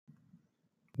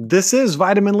This is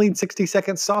Vitamin Lead 60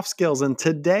 Second Soft Skills, and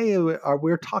today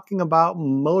we're talking about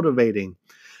motivating.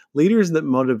 Leaders that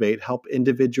motivate help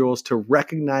individuals to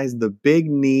recognize the big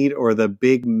need or the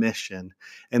big mission,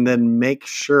 and then make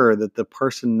sure that the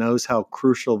person knows how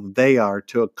crucial they are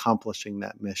to accomplishing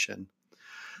that mission.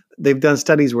 They've done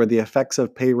studies where the effects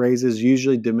of pay raises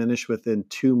usually diminish within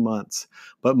 2 months,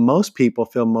 but most people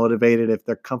feel motivated if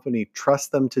their company trusts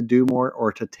them to do more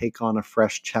or to take on a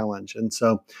fresh challenge. And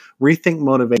so rethink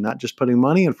motivate, not just putting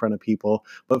money in front of people,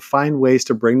 but find ways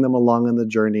to bring them along on the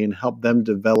journey and help them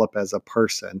develop as a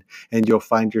person. And you'll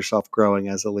find yourself growing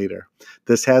as a leader.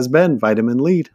 This has been Vitamin Lead.